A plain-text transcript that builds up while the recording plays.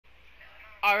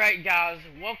Alright guys,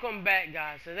 welcome back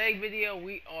guys. Today's video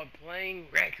we are playing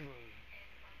Backroom.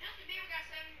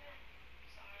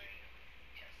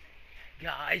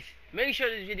 Guys, make sure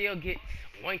this video gets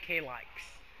 1K likes.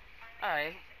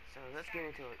 Alright, so let's get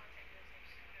into it.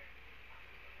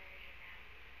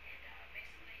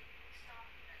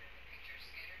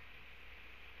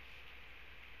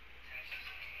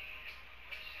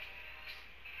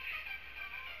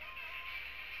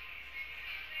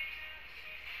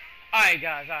 Alright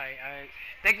guys, alright.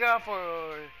 Thank y'all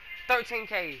for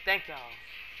 13K. Thank y'all.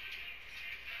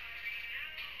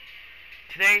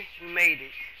 Today we made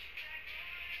it.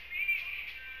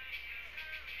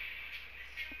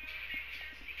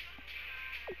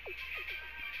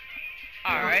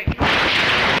 Alright.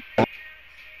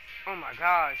 Oh my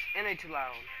gosh, it ain't too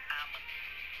loud.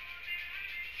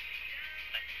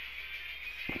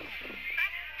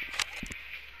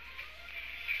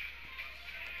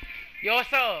 Yo,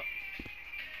 what's up?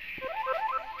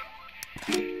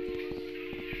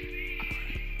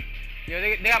 Yo,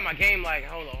 they got my game lagging.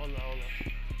 Hold on.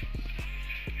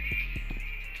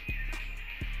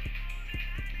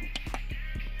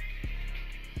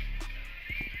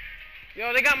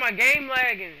 Yo, they got my game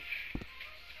lagging.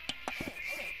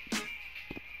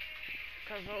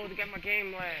 They got my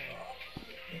game lag.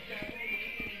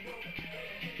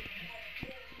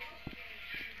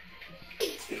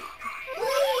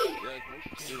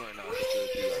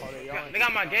 They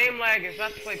got my game lagging, so I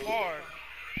have to play par.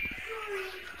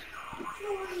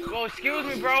 Well, excuse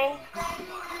me, bro.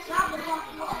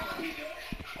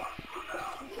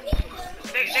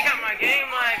 They got my game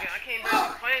lagging. I can't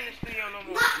barely play in the studio no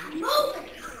more.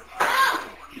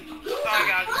 Sorry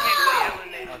guys, we can't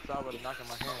play Ellen. I saw what knocking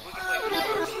my hand. We can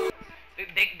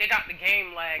play. They got the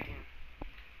game lagging.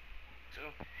 So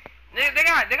they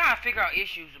gotta figure out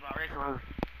issues about Backroom,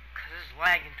 cause it's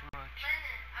lagging too much.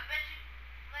 I bet you,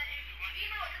 if you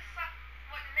know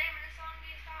what the name of this song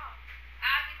is,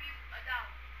 I'll give you $1.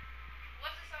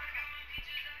 What's the song about?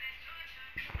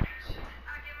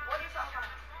 What's the song about?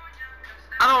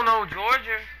 I don't know,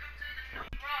 Georgia. Bro,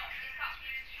 it's called.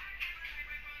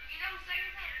 You know who's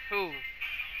singing that? Who?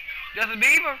 Justin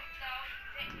Bieber? So,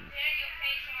 Daniel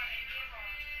Page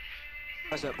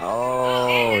or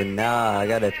Oh, nah, I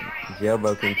got a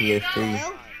jailbroken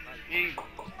PS3.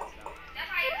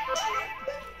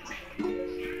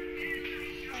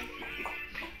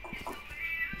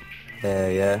 Yeah.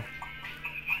 Yeah.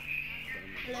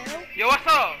 Hello? Yo, what's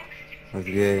up? What's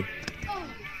good?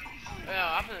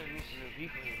 Yeah, I'm finna miss some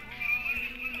people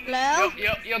here. Hello?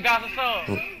 Yo, guys, what's up?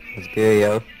 What's good,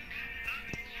 yo?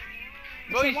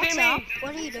 Bro, you see me?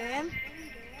 What are you doing?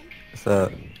 What's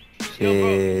up?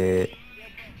 Shit.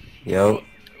 Yo,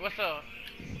 What's up?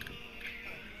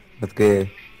 what's good?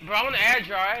 Bro, I wanna add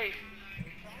you, alright?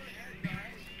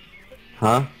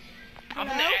 Huh?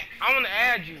 I wanna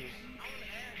add you.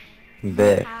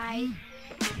 Bet. Hi.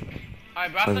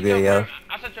 Alright, bro, What's good, yo?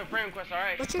 I sent your friend request,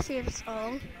 alright? What's your favorite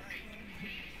song?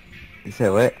 You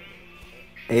said what?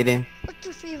 Aiden? What's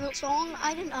your favorite song?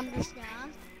 I didn't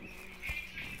understand.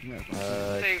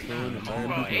 Say,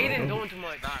 bro, Aiden doing too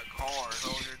much. Not cars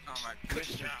over here talking about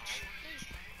Christian.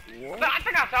 But I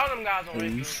think I saw them guys on Oh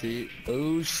Instagram. shit.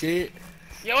 Oh shit.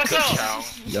 Yo, what's up?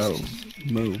 Yo,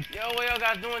 move. Yo, what y'all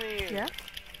guys doing in here? Yeah.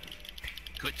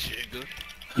 Good chigga.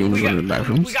 You wanna We go to the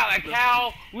bathrooms? We got a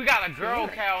cow. We got a girl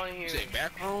cow in here. Say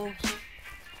backrooms?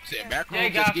 Say backrooms? Hey,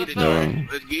 guys, Let's get it, what's up? bro.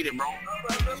 Let's get it, bro.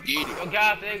 Let's get Yo, it.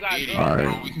 guys, they got Get it, girl. Alright.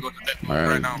 bro. We can go to the backrooms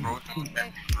right now, bro. To the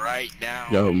backrooms right now.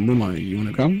 Yo, Moonlight, you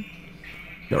wanna come?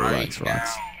 Yo, right relax. now.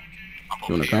 I'm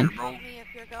You wanna okay, come? bro.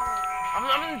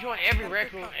 I'm enjoying every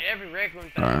rec room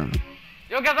thing. Alright.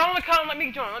 Yo, guys, I wanna come. Let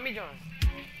me join.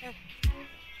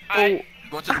 Alright.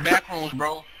 Go to the backrooms,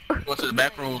 bro. Go to the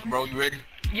backrooms, bro. You ready?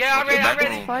 Yeah, I'm Go to the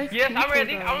ready. backrooms. Yes, I'm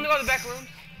ready. I wanna go to the back rooms.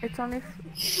 It's only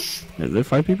Is there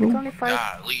 5 people? it's only 5,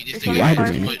 Golly, this it's nigga only Why got 5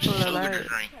 does too he- much people sugar to allowed,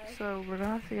 drink. so we're gonna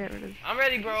have to get rid of. I'm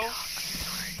ready, bro.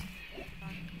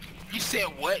 You said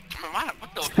what?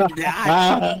 What the fuck did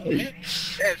I do, man?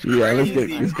 That's Yeah, let's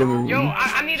crazy, get Yo,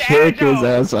 I need to check add his y'all.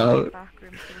 ass out.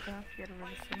 Backroom, so we're gonna have to get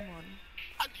rid of someone.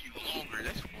 I do you longer.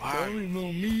 That's wild.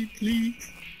 on me,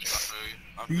 please.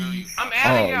 I feel you. I'm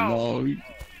adding y'all. Oh no.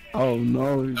 Oh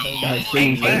no. That's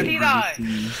Hey, bad. T-Dot.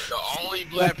 The only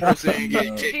black person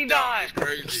get kicked out is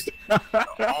crazy.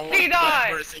 The only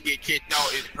black person get kicked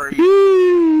out is crazy.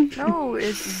 No,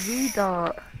 it's V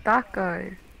Dot. That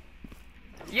guy.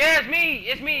 Yeah,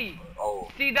 it's me. Oh.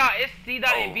 C-Dot, it's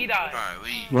C-Dot and V-Dot.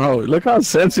 Bro, look how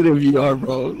sensitive you are,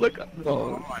 bro. Look at Oh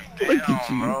bro. my Look damn, at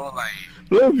you. bro. Like,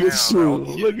 Look at damn, you. bro.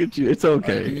 Look at you. It's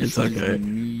okay. It's okay.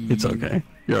 It's okay.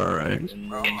 You're alright.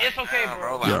 Bro, It's okay,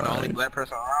 bro. Like, Yeah, I'm the only alright. black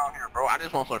person around here, bro. I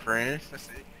just want some friends. That's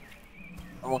it.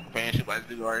 I want companionship like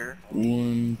this dude right here.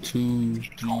 1, 2, 3,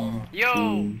 Yo, 4,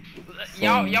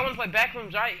 y'all 5. wanna play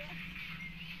Backrooms, right?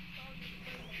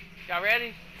 Y'all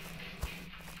ready?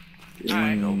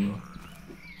 Alright.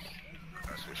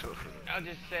 That's for sure. I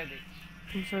just said it.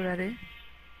 I'm so ready.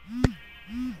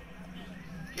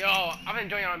 Yo, I've been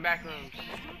enjoying y'all in Backrooms.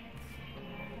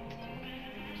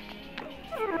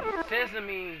 Sensitive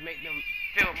means make them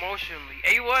feel emotionally.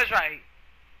 Hey, you was right.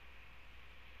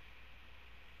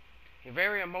 You're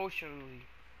very emotionally.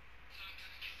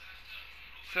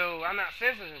 So I'm not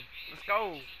sensitive. Let's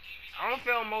go. I don't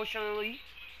feel emotionally.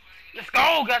 Let's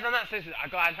go, guys. I'm not sensitive. I'm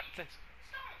not sensitive.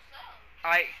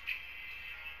 Alright.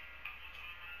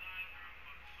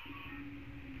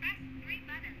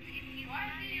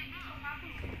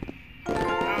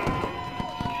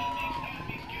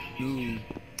 Dude,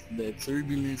 that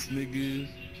turbulence, nigga.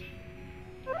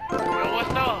 Yo, what's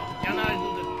up? Y'all know how to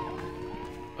do this.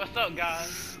 What's up,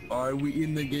 guys? Alright, we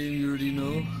in the game, you already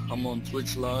know. I'm on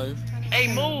Twitch Live. Hey,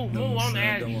 move on the I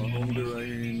edge. got my homie right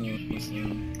here, you know what I'm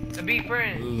saying? To be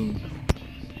friends. Ooh.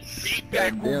 Big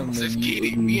back Goddamn, room. Let's man, get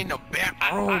you it. We in the back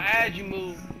I room. add you,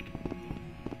 move.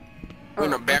 We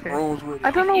in the back okay. rooms with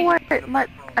I don't know why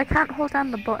I can't hold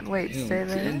down the button. Wait, Damn, stay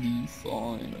there. Candy, fine. I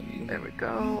mean, There we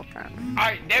go.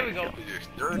 Alright, there we go.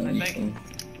 nice, Thank you.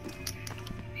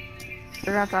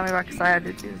 They're not telling me back because I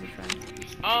added you as a friend.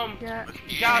 Yeah.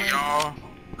 Yeah, y'all.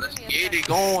 Let's get it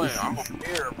going. I'm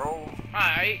prepared, bro.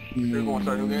 Alright. We're gonna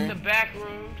start a new The game.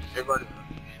 Backrooms. Everybody.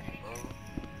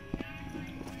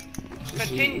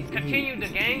 Continue the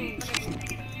game.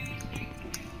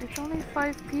 It's only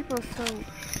 5 people, so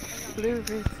Blue,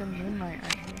 Roots, and Moonlight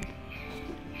are here.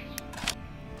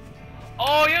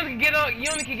 Oh, you only can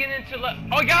get into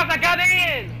oh, guys, I got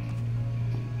in.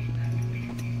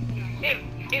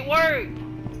 It worked.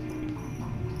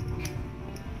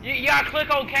 You gotta click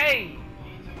OK.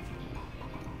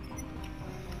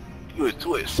 You was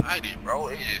too excited, bro.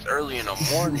 It is early in the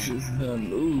morning.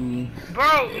 Hello.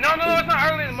 Bro, no, it's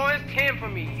not early in the morning. It's 10 for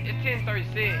me. It's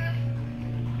 10:36.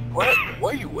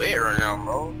 Where you at right now,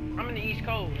 bro? I'm in the East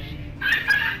Coast.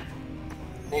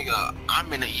 Nigga,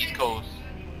 I'm in the East Coast.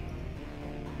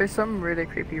 There's something really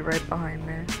creepy right behind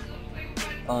me.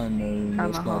 I know, Down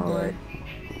that's the my hallway. dad.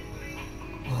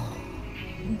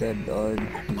 That dog.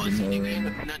 Oh, this nigga ain't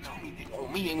gonna do nothing to me. Oh,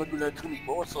 me ain't gonna do nothing to me,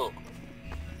 bro. What's up?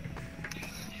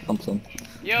 Something.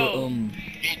 Yo,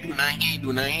 He ain't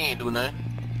do nothing.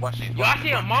 Watch this. yo, I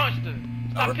see a monster.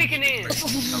 Stop peeking in.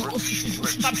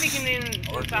 Stop peeking in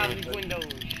inside these windows.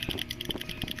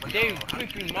 They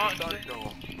creepy monster.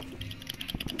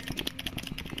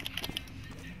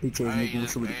 He told me to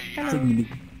somebody.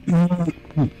 Hello.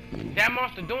 That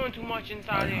monster doing too much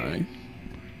inside here.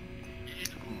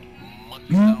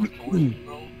 Monkey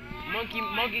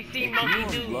see, monkey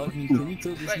do. Can you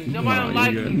tell this Like, nigga? nobody don't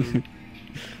like you.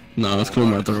 Nah, let's clear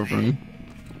my throat, bro.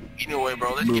 Anyway,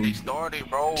 bro, let's get it started,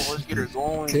 bro. Let's get her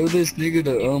going. Tell this nigga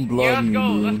to unblock Yeah, let's me, go, bro.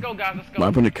 let's go, guys, let's What go.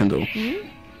 happened to Kindle? Hmm?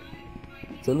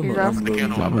 Tell him He's to asking unblock me. me.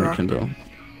 What happened to Kindle?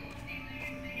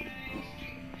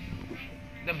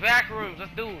 The back rooms,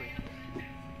 let's do it.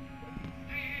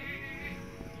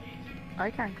 I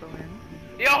can't go in.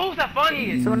 Yo, who's the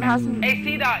funniest? Someone hasn't. Hey,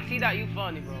 C-Dot, you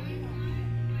funny, bro.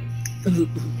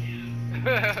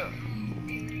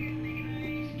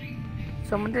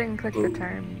 Someone didn't click the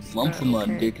terms. I'm putting my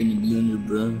okay. dick in the blender,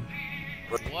 bro.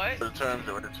 What? The terms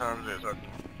is.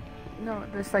 No,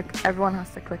 there's like everyone has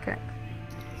to click it.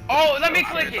 Oh, let me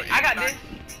click it. I got this.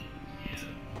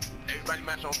 Everybody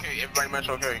match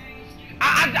okay.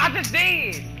 I just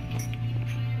did.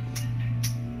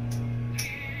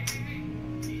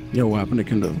 Yo, what happened to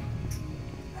Kindle?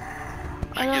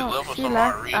 I get don't know, level she some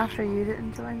left already. after you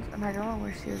didn't join, and I don't know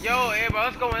where she is. Yo, hey, bro,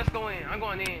 let's go in. I'm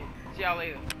going in. See y'all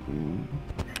later.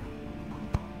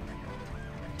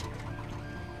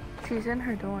 She's in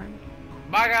her dorm.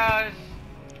 Bye, guys.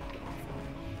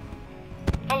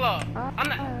 Hold up. I'm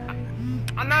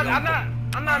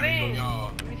not in.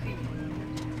 Y'all, Let me see.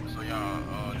 so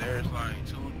y'all, there's like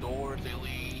 2 doors that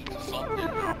lead to something.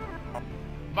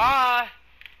 Bye.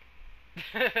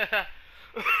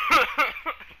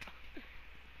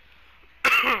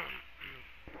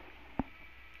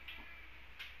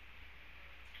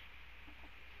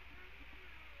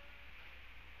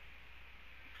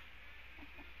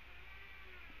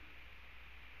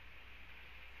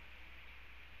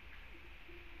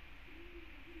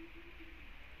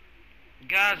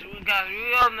 Guys,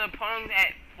 we're on the pong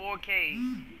at 4K.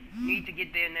 Need to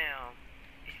get there now.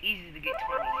 It's easy to get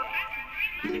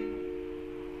 20K.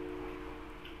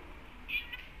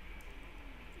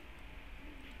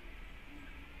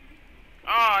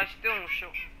 Oh, it's still don't show.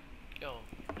 Yo,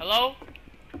 hello?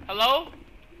 Hello?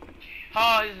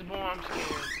 Oh, this is born. I'm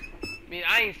scared. I mean,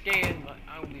 I ain't scared, but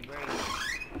I would be brave.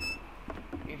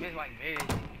 If it's like this,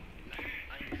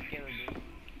 I ain't scared of this.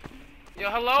 Yo,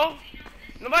 hello?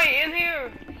 Nobody in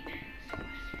here?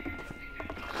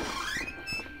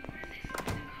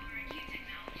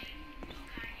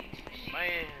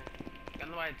 Man, got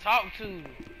nobody to talk to.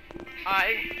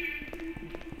 Alright.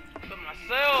 But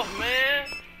myself, man.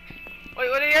 Wait,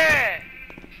 where they at?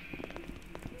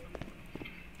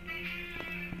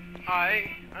 Alright,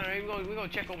 we're gonna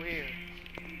check over here.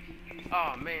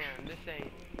 Oh man, this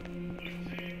ain't.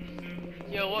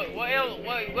 Yo, what else?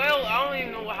 Well, I don't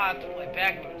even know how to play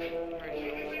backwards.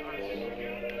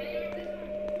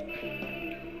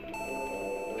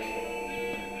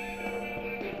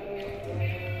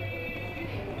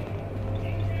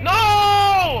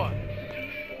 No!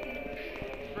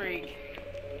 Freak.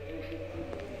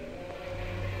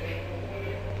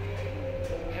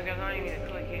 I guess I ain't even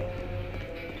click it.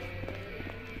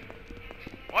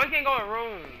 Why you can't go in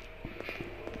room?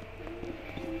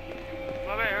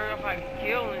 I better hurry up I get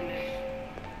killed in this.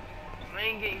 I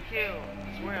ain't getting killed.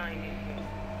 I swear I ain't getting killed.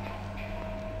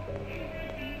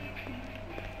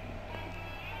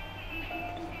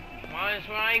 I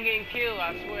swear I ain't getting killed. I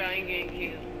swear I ain't getting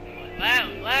killed.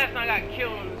 Last night I got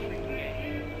killed in this freaking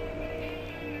game.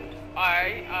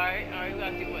 Alright. We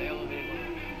gotta see what elevator goes.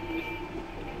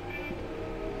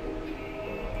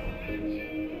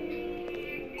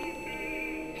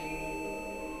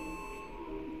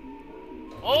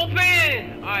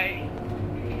 Open! Alright.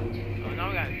 Oh, now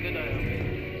we got a good elevator.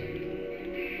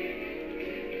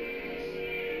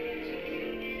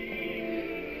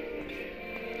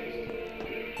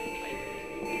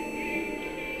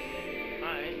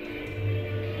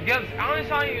 Because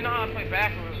honestly, I don't even know how to play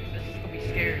Backroom. This is gonna be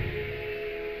scary.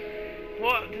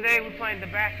 Well, today we're playing the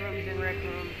Backrooms in Rec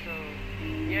Room, so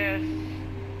yes.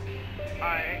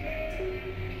 Alright.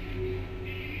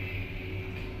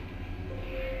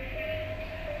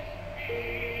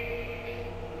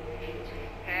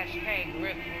 Hashtag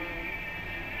Rec Room.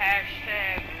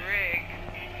 Hashtag Rec.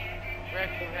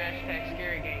 Rec Room. Hashtag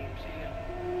Scary Games. You know.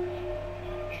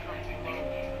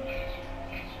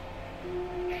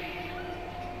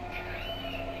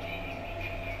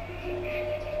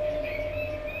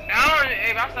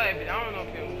 I saw that, but I don't know if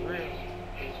it was real.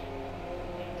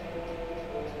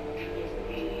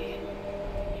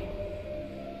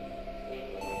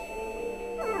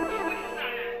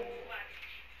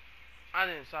 I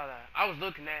didn't saw that. I was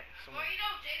looking at someone. Well, you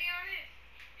know JD on this.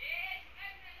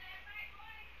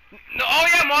 No, oh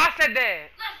yeah, Mo, I said that.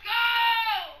 Let's go!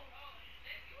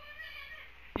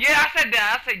 Yeah, I said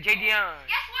that. I said JD on.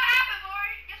 Guess what happened,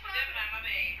 Lori? Guess what happened? My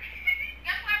bad.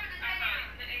 Guess what happened to JD on?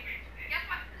 Guess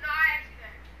what? No, I asked you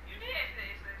that. You did ask that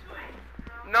yesterday,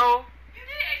 too. No. You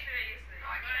did ask that yesterday. No,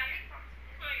 I didn't.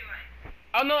 Who are you like?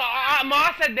 Oh no, Mo,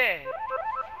 I said that.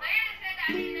 Diana said that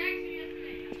I didn't ask you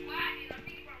yesterday. That's why I did. I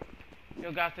think from. You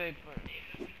got to. But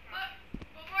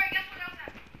Lori, guess what else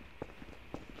happened?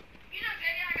 You know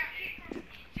JD, I got kicked from.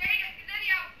 JD, I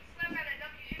slept at a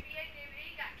WNBA game and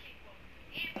he got kicked from.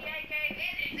 NBA game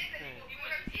and they said he was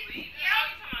weird.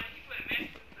 Yeah. He put a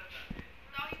mattress and stuff out there.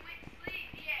 No, he went to sleep.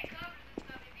 He had covers and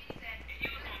stuff and then he said. And he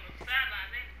was on the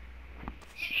sideline then.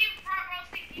 Yeah, he was front row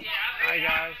seats. Hi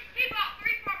guys. He bought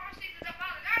 3 front row seats and the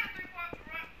father got a 3 front.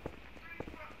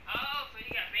 Oh, so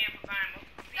you got banned for buying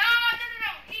multiple seats? No.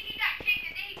 He got kicked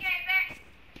and then he came back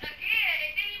again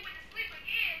and then he went to sleep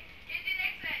again and then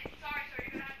they said, sorry sir,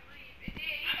 you're gonna have to leave. And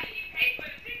then he paid for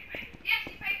the ticket, man. Yes,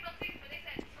 he paid for the tickets, but they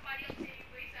said somebody else paid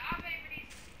for it. He said, I'll pay for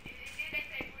these. And then they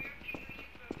said, we're giving you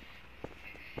for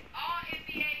all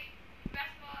NBA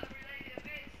basketball related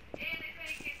events. And they said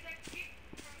he can take a kick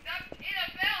from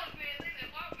NFL events. They said,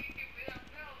 why would you kick for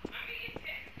NFL? I mean, it's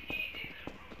technically he ain't did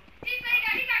nothing wrong. He said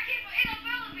he got kicked for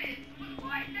NFL events.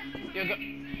 What? That's what You go.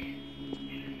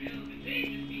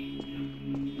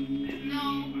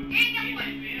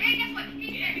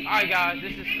 Alright guys,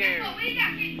 this is scary. We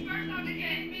got kicked first on the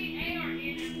NBA or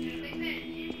NFL. They said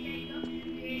NBA,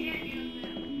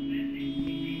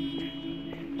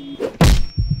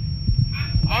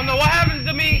 I don't know what happens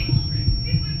to me.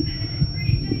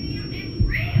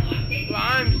 Well,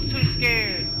 I'm too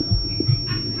scared.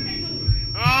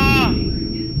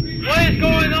 What is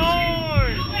going on?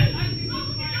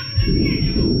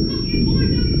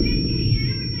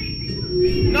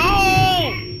 No!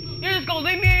 You're just gonna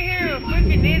leave me in here,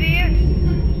 freaking idiot.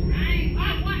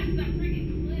 I watched the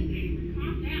freaking clip.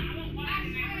 Calm down. I won't watch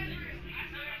it now. I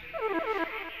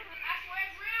swear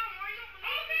it's real. Or you don't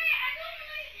believe it? I do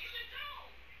believe it. You should know.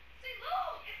 See,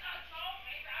 look. It's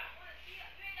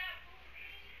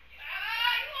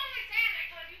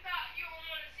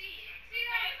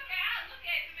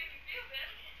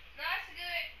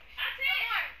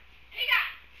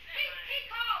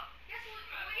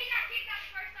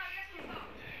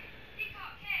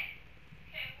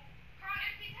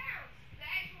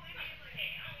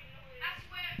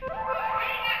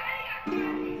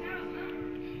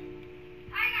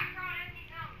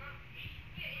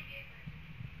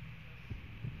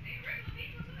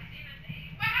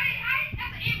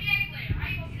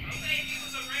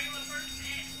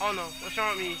Oh no, what's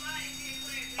wrong with me?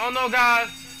 Oh no, guys.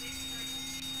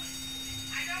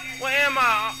 Where am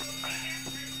I?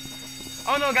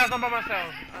 Oh no, guys, I'm by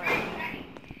myself. Alright.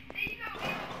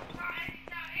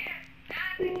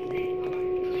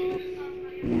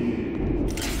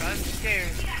 I'm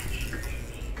scared.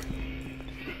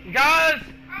 Guys,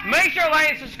 make sure to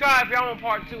like and subscribe if y'all want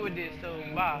part 2 of this. So,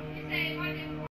 bye.